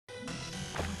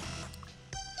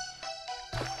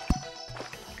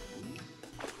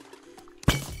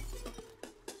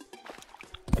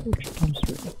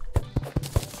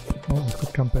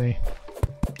company.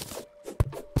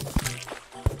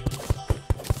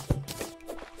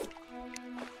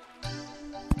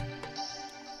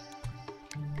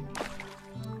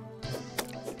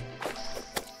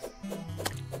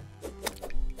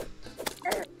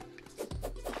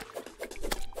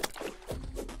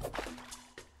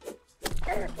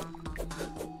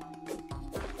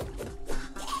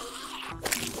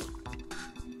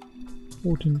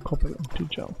 Copper to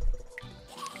gel.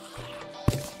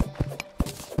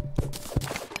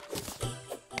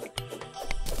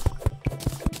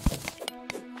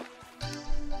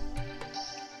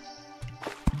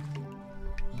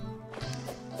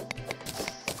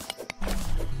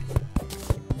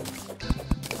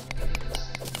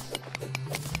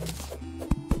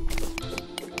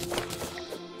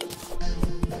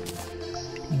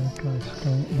 Guys,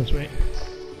 going this way.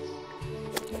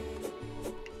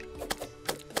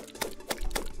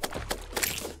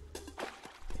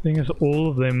 Thing is, all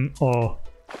of them are,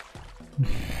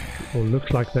 or looks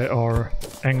like they are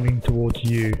angling towards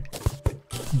you.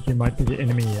 I think you might be the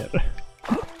enemy yet.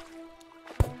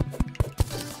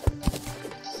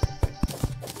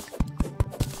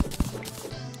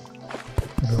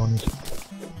 Everyone is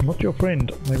not your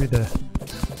friend. Maybe the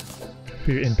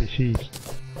few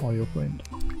NPCs are your friend.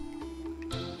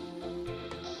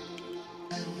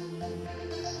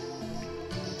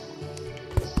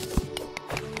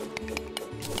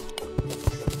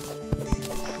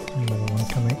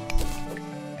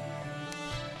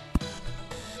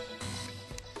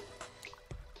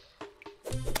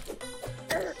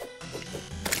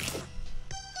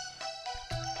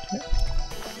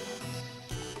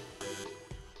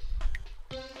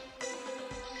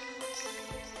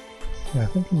 Yeah, I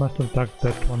think I must have dug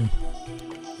that one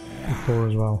before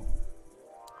as well.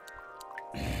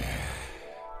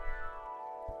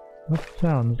 That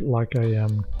sounds like a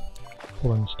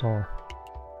fallen star.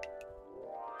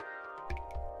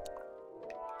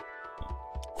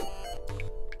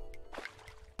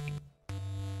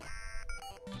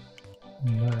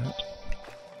 And that.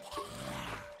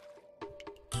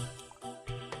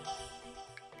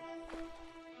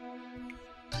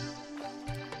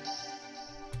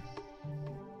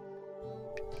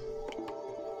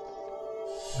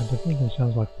 That definitely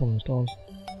sounds like fallen stars.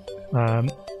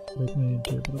 Let me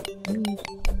do a bit of this.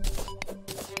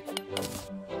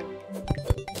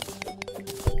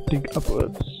 Dig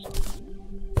upwards.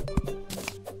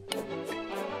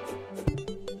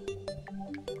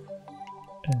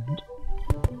 And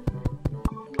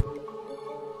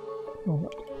all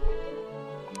that.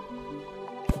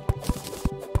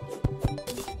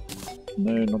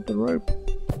 No, not the rope.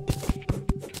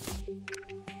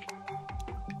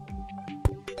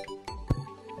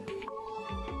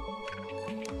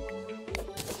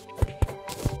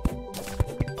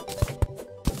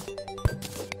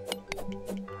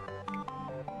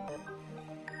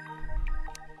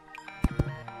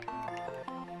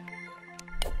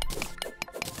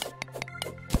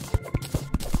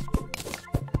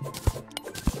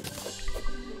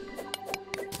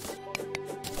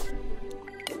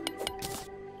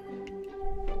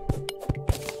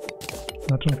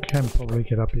 That one can probably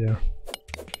get up here.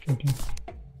 Thinking.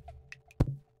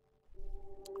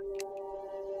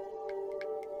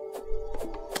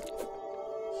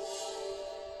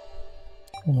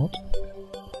 Or not.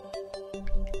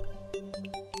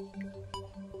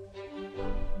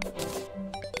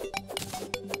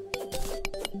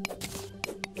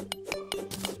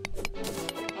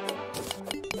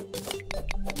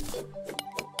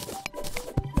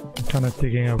 I'm kind of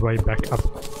digging our way back up.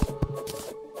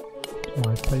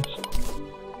 My place.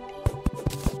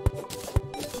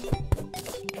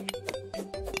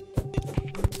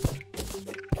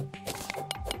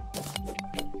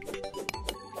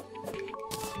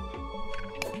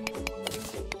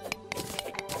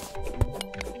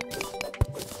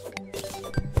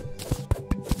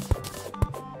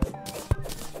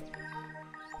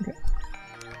 Okay.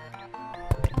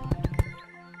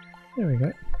 There we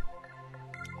go.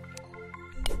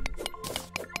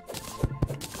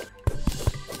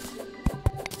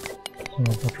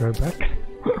 I'll throw back.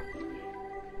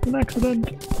 An accident!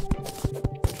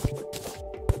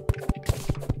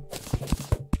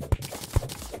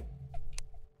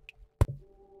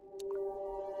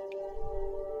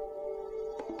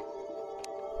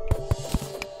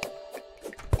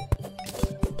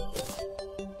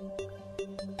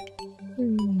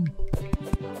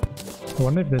 I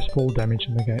wonder if there's fall damage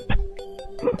in the game.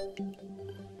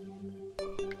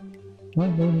 No,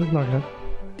 it doesn't look like that.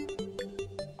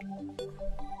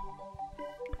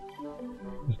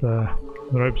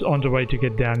 The ropes aren't a way to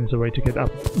get down, it's a way to get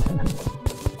up.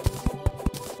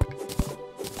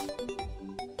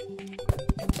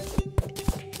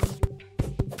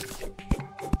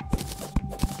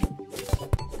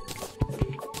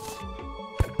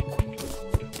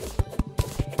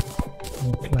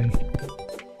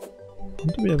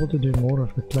 be able to do more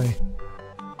of the clay.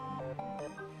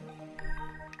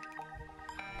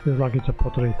 Feels like it's a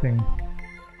pottery thing.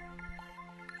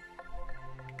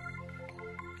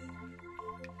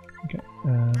 Okay,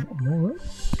 more rope.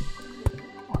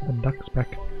 Oh, the duck's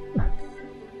back.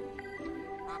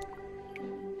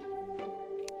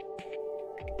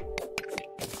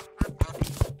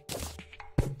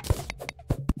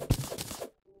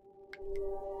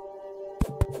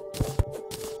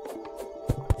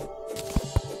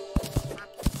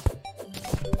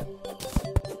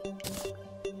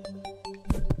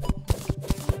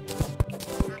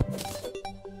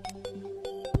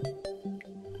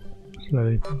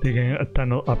 Slowly digging a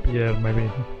tunnel up here, maybe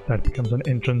that becomes an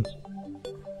entrance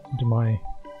into my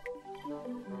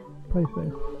place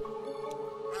there.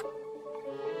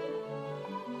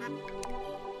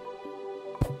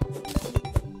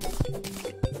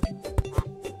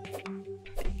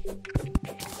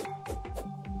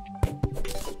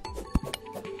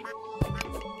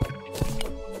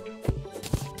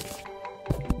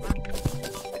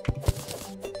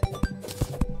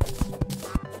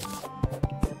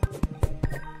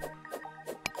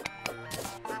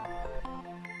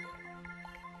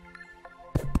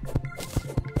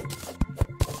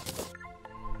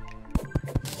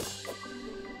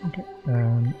 Okay,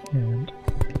 and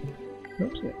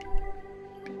oops, yeah.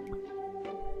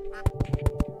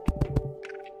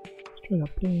 Straight up,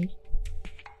 please.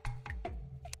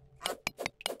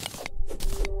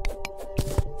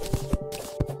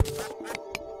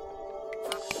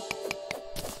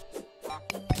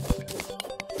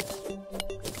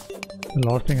 The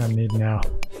last thing I need now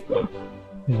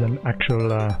is an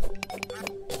actual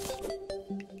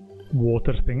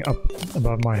water thing up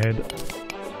above my head.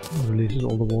 It releases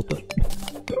all the water.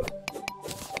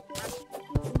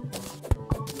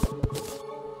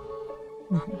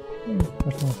 Okay,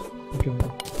 that's not good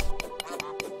enough.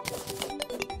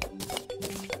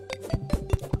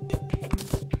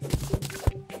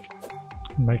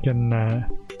 Make an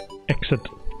exit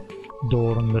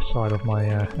door on this side of my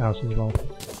house as well.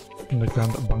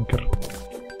 Underground bunker.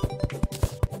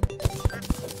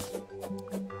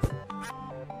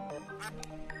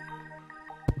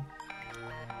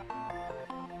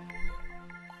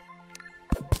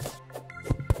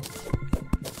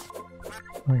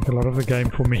 I think a lot of the game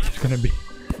for me is going to be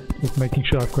just making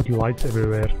sure I've got lights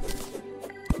everywhere.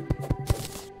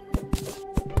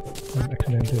 Don't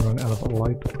accidentally run out of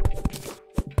light.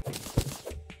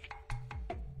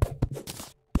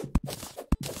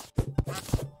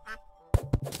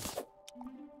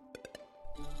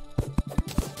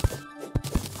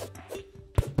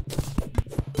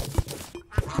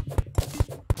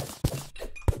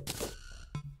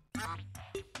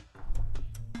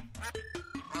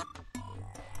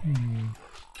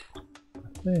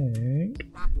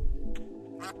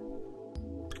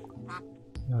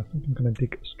 I think I'm gonna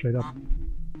dig straight up.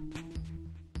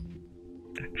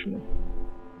 Actually.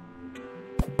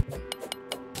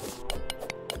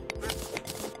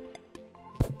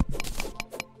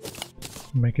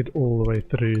 Make it all the way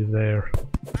through there.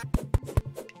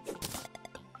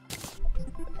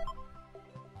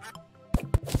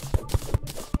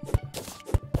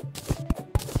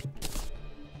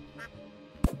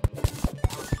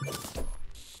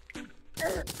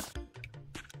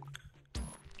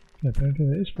 Apparently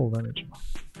there is full damage.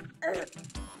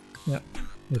 Yeah,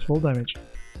 there's full damage.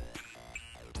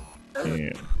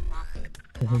 Yeah.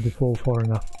 Doesn't fall far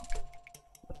enough.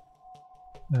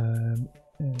 And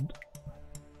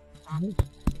this.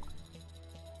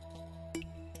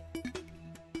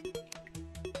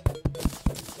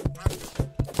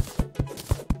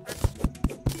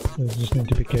 So you just need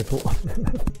to be careful.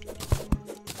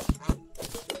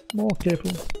 More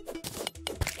careful.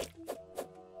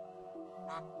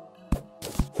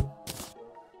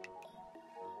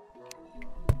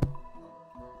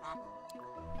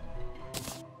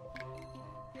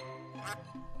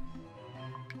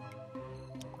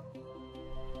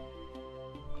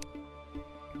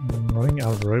 I'm running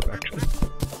out of rope actually.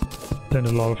 Turned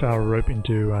a lot of our rope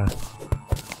into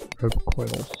rope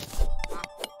coils.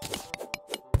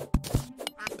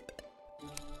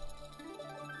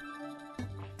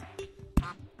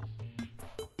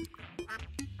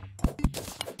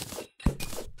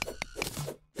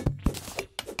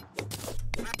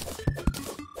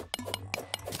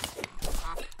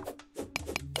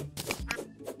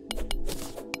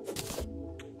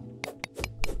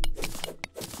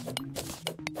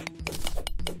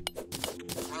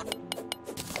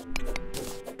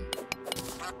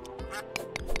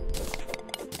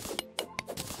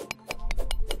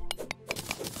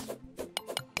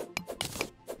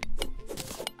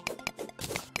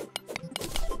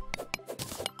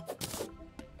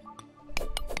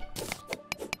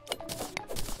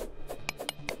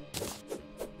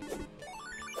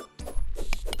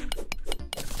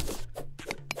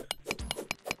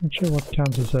 Not sure what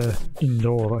counts as a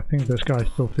indoor. I think this guy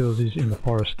still feels he's in the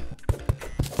forest.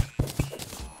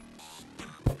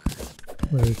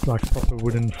 Where it's like proper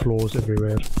wooden floors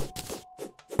everywhere.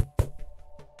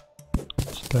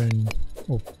 Stone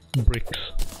or bricks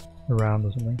around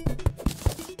or something.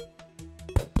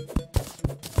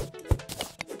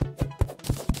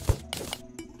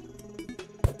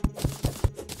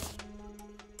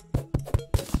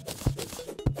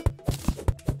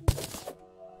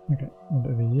 Okay, and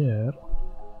over here,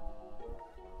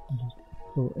 I'll just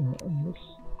fill in on this,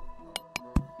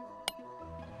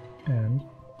 and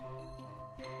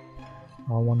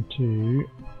I want to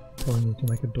probably need to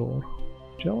make a door.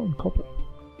 Gel and copper.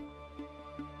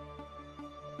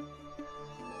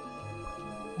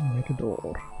 Make a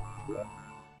door.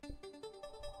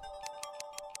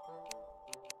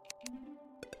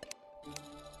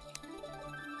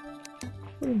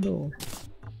 Put a door.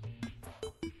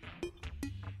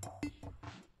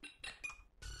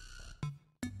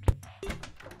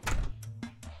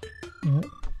 Yeah.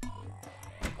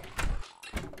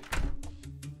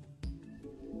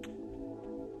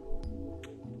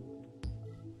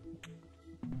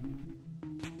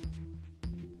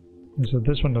 And so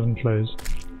this one doesn't close.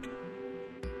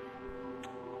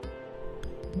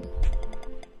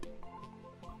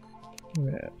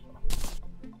 Yeah.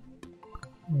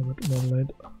 A bit more lead.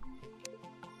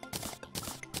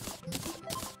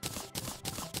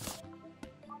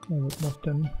 A bit more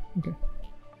tin. Okay.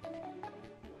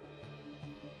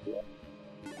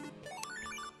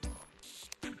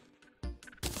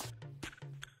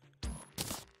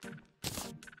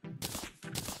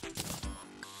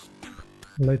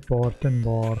 Light bar, tin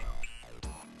bar.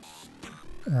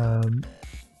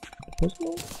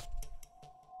 Possible?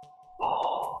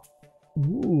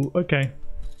 Ooh, okay.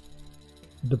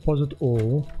 Deposit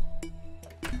all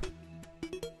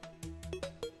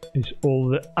is all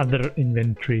the other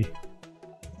inventory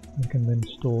we can then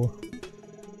store.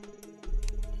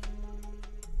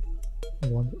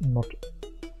 One not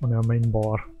on our main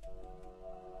bar.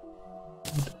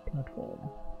 Platform.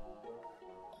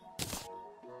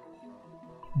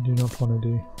 Do not want to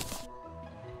do.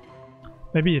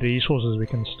 Maybe resources we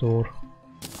can store.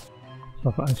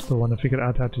 Stuff I still want to figure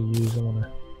out how to use. I want to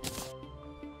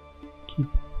keep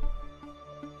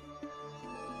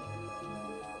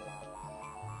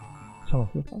some of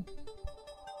it.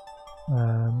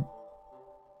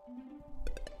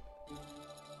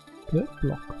 Dirt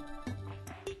block.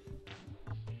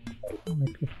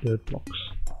 Make of dirt blocks.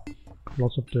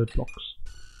 Lots of dirt blocks.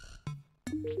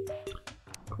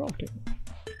 Crafting.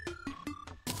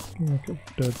 Make of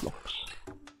dirt blocks.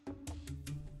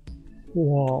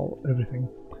 Wow, everything.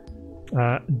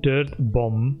 Dirt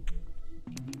bomb.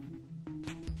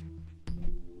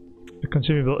 A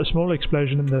consumable, a small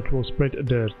explosion that will spread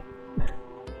dirt.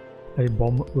 A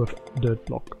bomb with dirt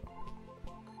block.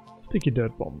 Sticky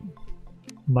dirt bomb.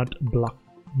 Mud block.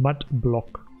 Mud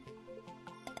block.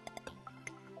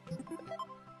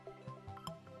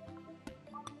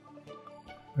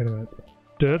 Wait a minute.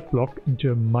 Dirt block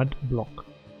into a mud block.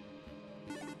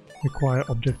 Require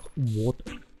object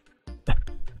water.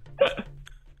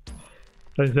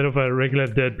 So instead of a regular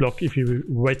dirt block, if you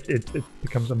wet it, it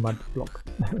becomes a mud block.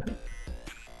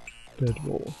 Dirt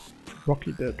wall.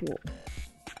 Rocky dirt wall.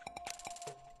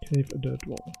 Cave a dirt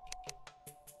wall.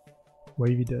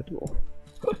 Wavy dirt wall.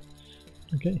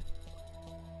 Okay.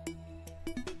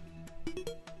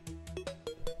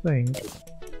 I think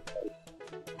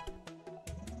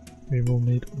we will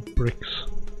need bricks.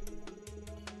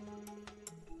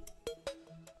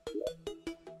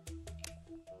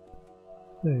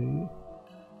 So,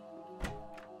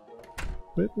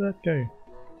 where did that go?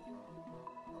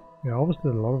 Yeah,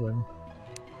 obviously a lot of them.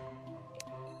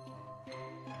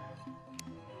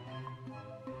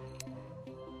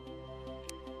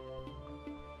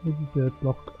 This is dirt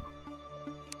block.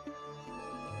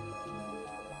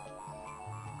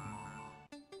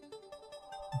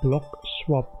 Block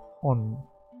swap on.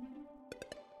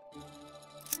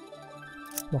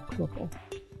 Block swap off.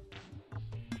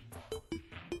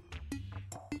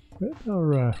 Where did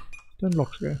our stone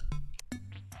blocks go?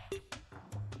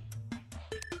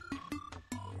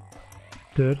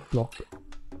 Dirt block.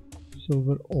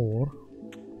 Silver ore.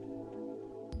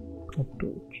 Copper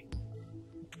torch.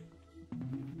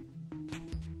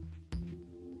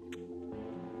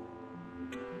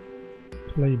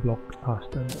 Clay block.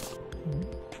 Stone block.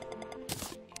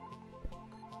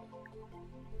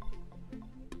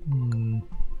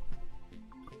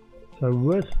 So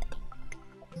with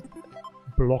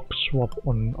block swap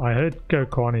on, I heard Go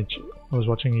Carnage. I was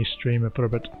watching his stream for a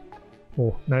bit.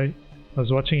 Oh no, I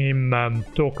was watching him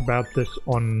talk about this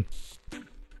on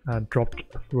dropped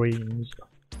frames.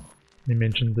 He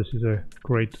mentioned this is a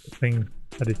great thing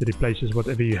that it replaces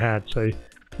whatever you had. So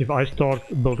if I start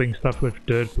building stuff with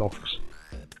dirt blocks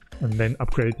and then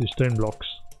upgrade to stone blocks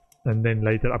and then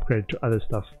later upgrade to other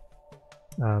stuff,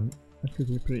 that could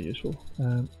be pretty useful.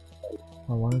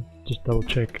 I want to just double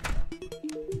check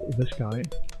this guy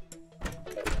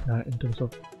in terms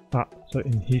of so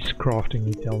in his crafting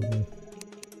he tells me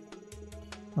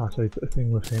so it's a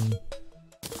thing with him.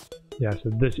 Yeah, so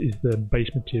this is the base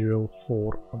material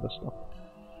for other stuff.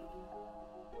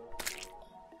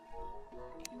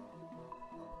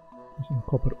 Some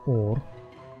copper ore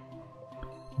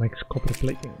makes copper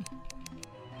plating.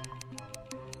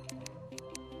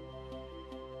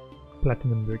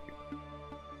 Platinum brick.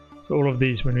 So all of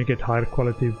these, when we get higher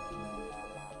quality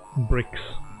bricks,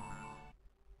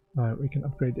 we can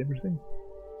upgrade everything.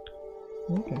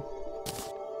 Okay.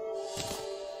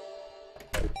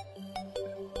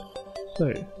 So,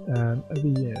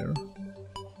 over here,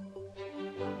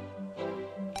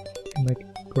 make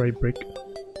grey brick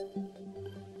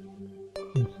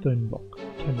and stone block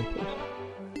chemicals.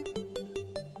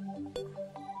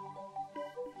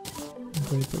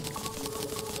 Grey brick.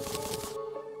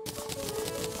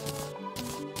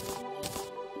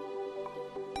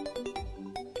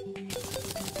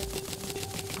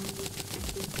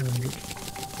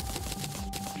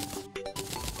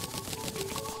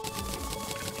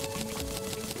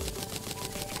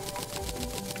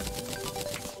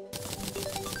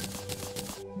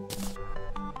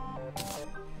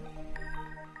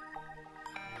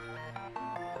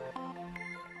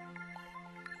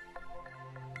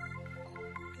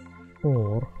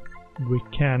 Or we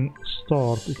can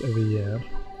start it over here.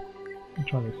 Let's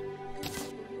try this.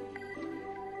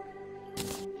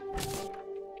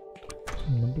 So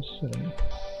number 7.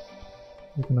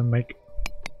 We're gonna make.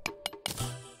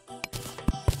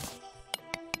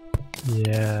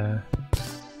 Yeah,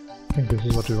 I think this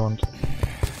is what we want.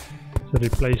 So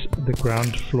replace the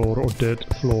ground floor or dirt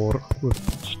floor with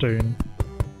stone.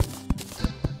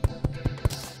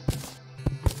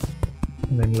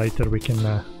 And then later we can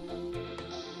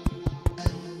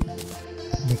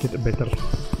make it better.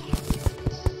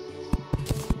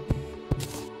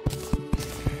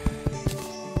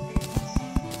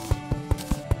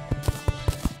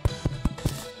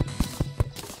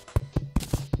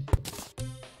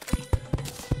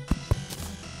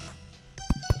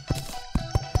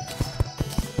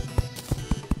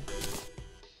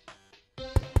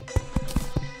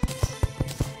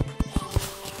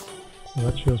 So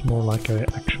that feels more like an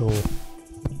actual,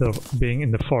 instead of being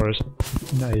in the forest,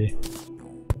 in a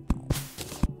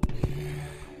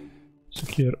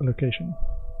secure location.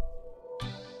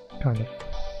 Kind of.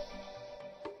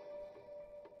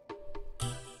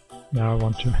 Now I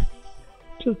want to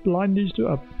just line these two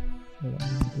up. Hold on,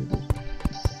 let me do this.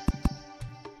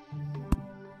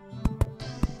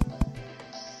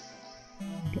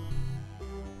 Okay.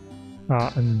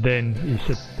 And then he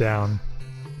sits down.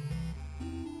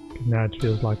 Now it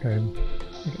feels like I'm.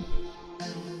 Okay.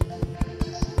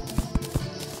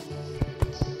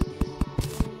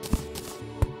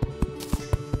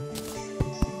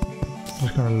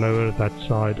 Just gonna lower that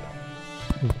side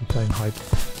to the same height.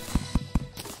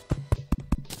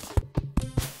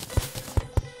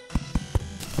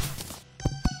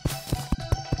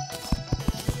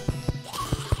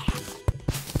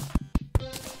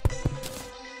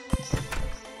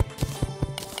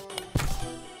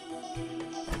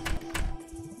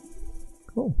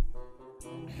 Cool.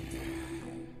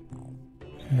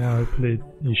 So now hopefully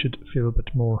you should feel a bit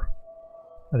more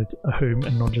that it's a home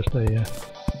and not just a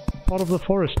part of the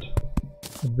forest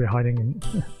that we're hiding in.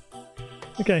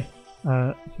 Okay,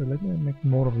 so let me make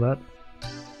more of that.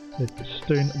 Let's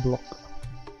stone block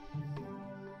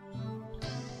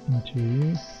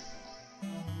into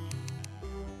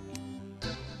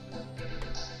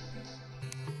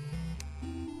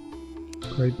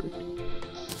grey brick.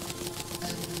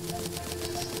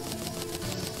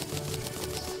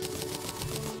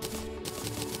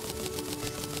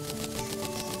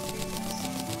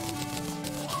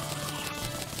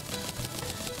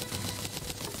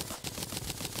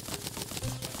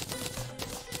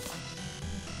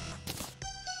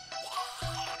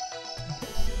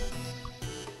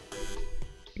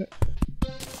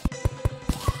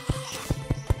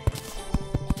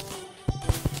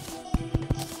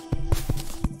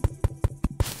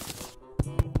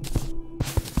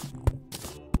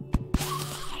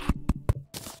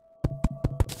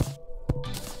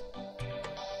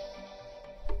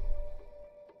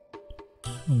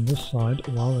 On this side,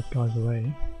 while that guy's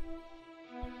away,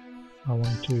 I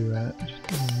want to just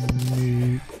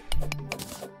move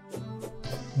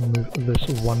Move this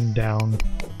one down.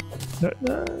 No,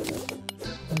 no, no.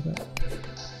 Like that.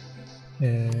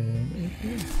 And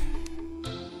okay.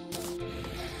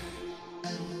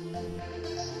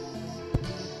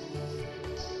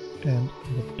 And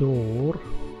the door.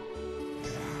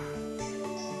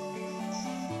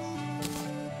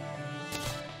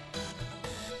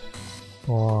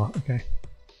 Oh, okay.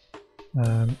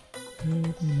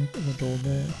 Make the door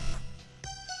there.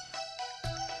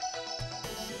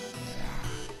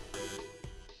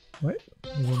 Wait,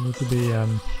 we will need to be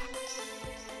on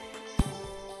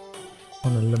a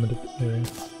limited area.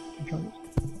 Try this.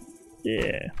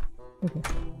 Yeah. Okay.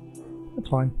 That's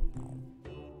fine.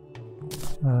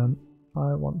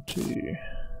 I want to do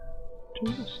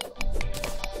this.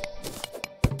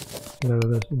 Lower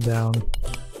this down.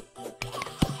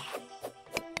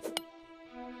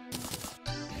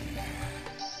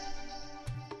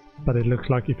 But it looks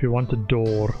like if you want a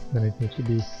door, then it needs to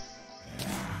be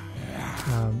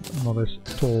not as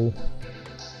tall.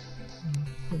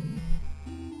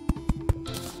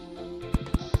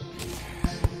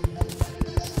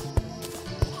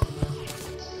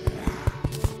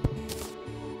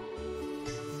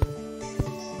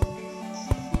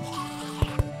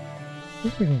 I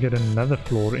think we can get another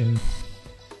floor in.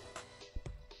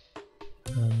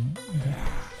 Okay.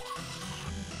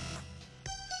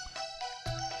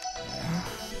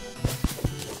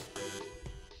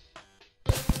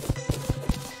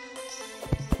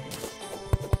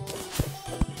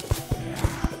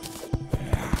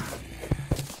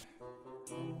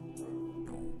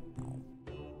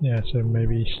 Yeah, so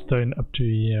maybe stone up to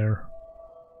here,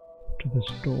 to this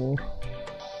door.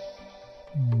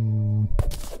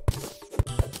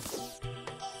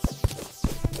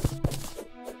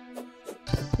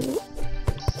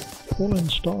 Fallen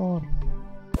star.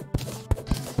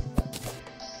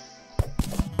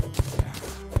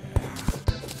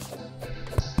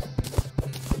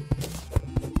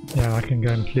 Yeah, I can go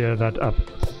and clear that up.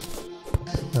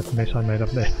 That mess I made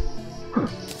up there.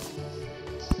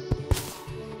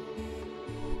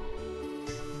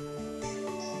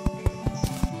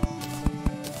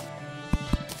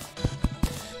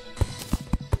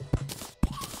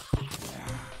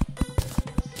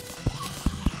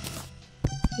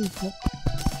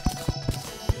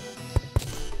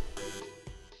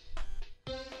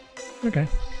 Okay,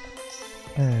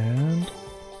 and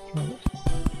try this.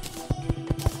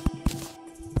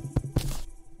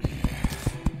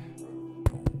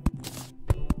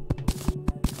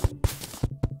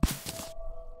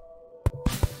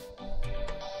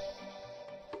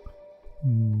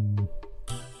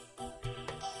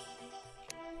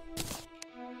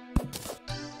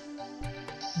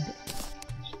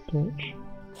 Torch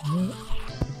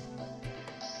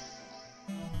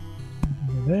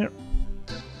there.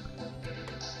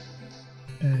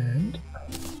 And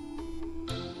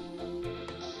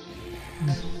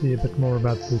let's see a bit more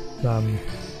about this. Put down there.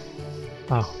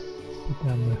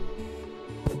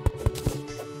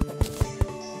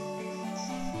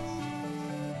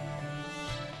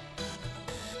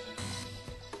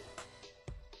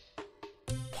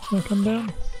 Can I come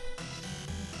down?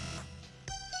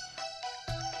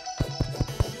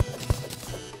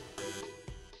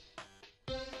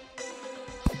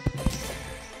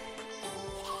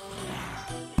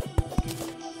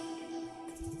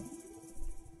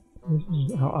 This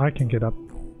is how I can get up.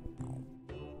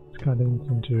 This guy doesn't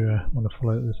seem to want to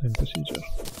follow the same procedure.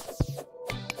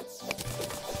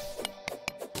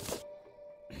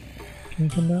 Can you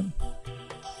come down?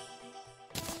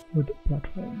 Wood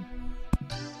platform.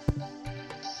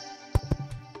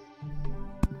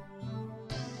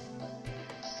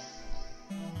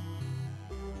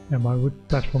 Yeah, my wood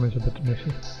platform is a bit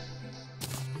messy.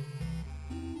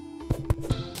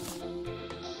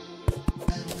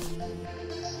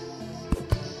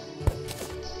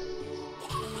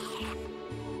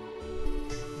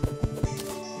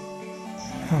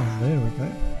 Oh, there we go.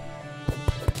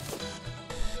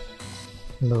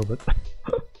 A little bit.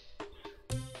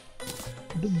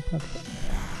 Wooden platform.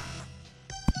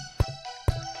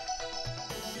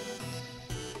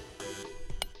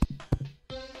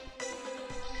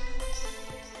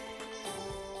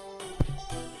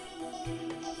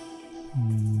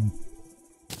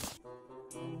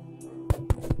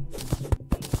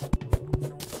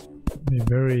 Be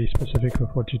very specific with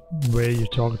where you're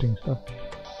targeting stuff.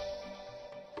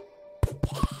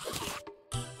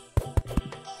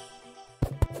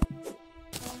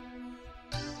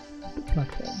 The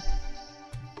platform.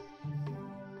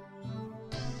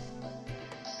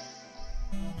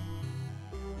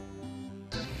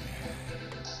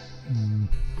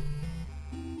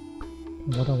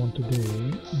 what I want to do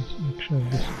is make sure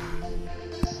this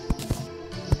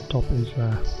top is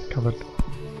covered.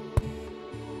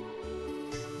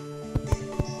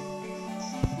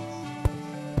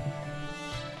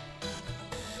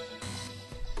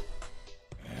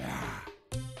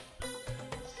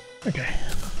 Okay,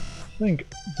 I think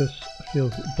this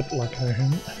feels a bit like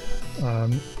home.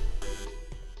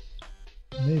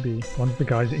 Maybe once the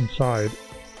guy's inside,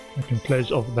 I can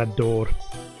close off that door,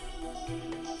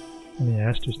 and he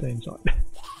has to stay inside.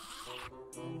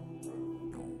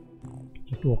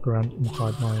 Just walk around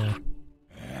inside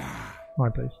my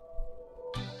place.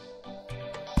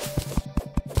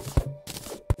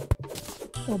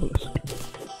 Obelisk.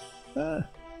 Ah,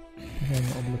 again,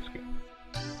 obelisk.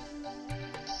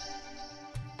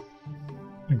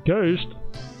 A ghost?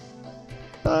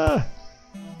 Ah!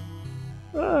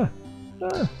 Ah!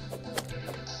 Ah!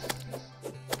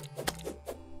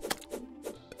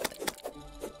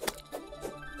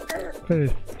 Very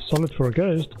solid for a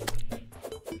ghost.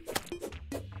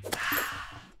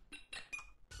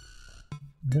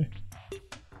 Okay.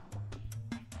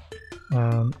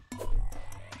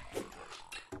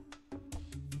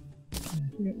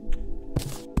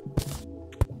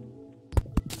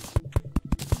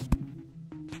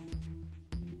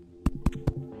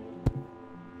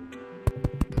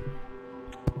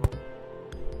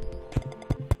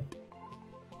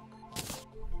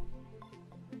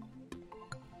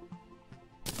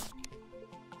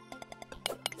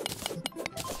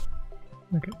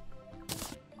 Okay.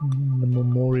 The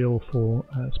memorial for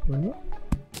spoiler.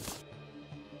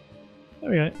 There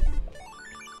we go.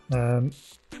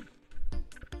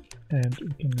 And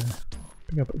we can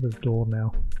pick up this door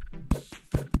now.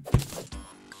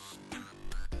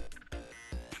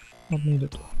 Not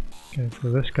needed. Okay,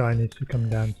 so this guy needs to come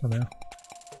down somehow.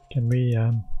 Can we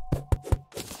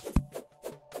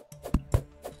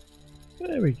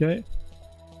there we go. There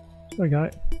we go.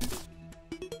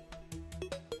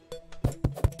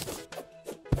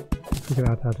 Figure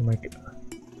out how to make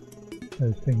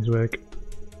those things work.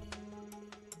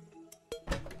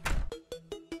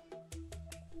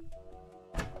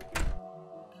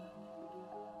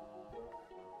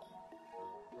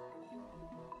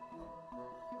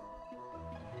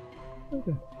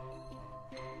 Okay.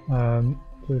 So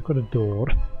we've got a door.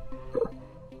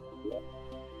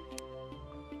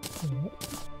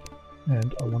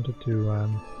 And I wanted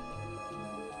to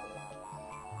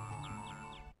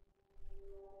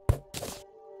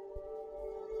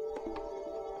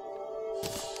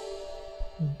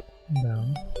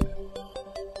down.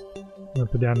 I'm gonna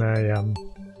put down a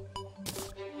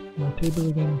my table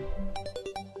again.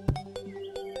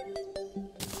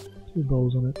 2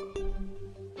 bowls on it.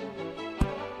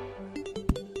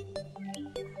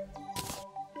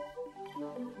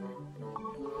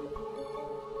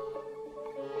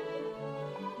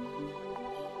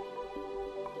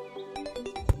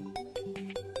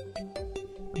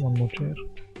 One more chair.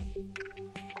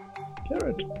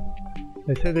 Carrot.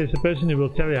 They say there's a person who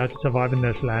will tell you how to survive in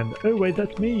this land. Oh wait,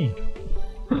 that's me!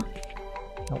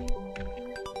 Oh.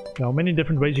 There are many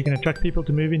different ways you can attract people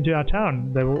to move into our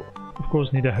town. They will, of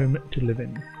course, need a home to live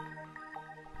in.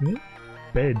 Hmm?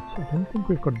 Beds. I don't think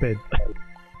we've got beds.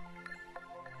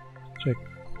 Check.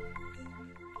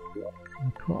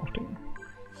 Crafting.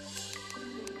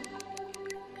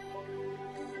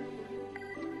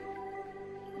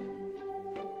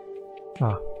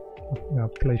 Ah,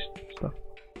 I've placed stuff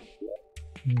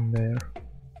in there.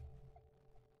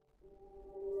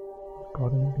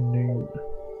 Garden new.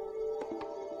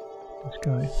 This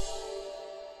guy.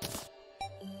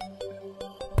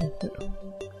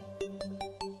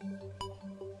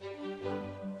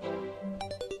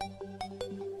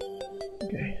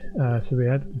 Okay, so we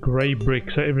had grey brick,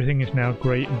 so everything is now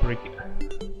grey brick.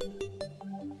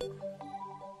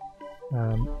 I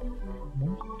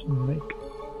want to make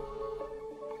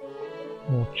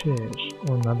more chairs,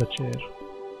 or another chair.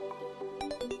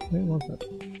 Where was that?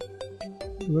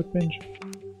 The workbench?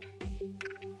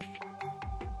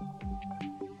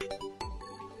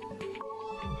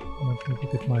 I'm going to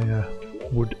get my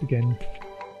wood again.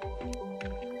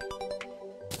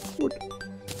 Wood!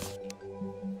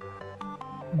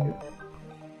 Yeah.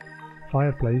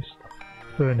 Fireplace,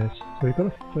 furnace. So we've got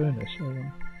a furnace.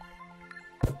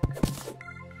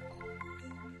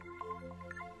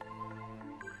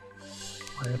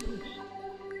 Fireplace.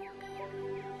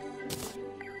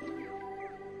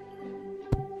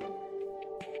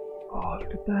 Oh,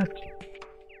 look at that!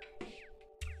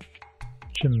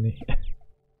 Chimney.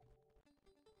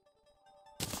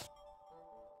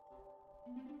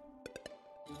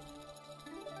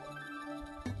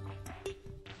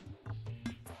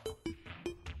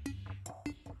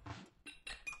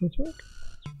 Does this work?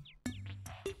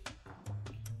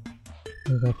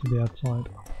 Does it have to be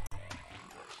outside?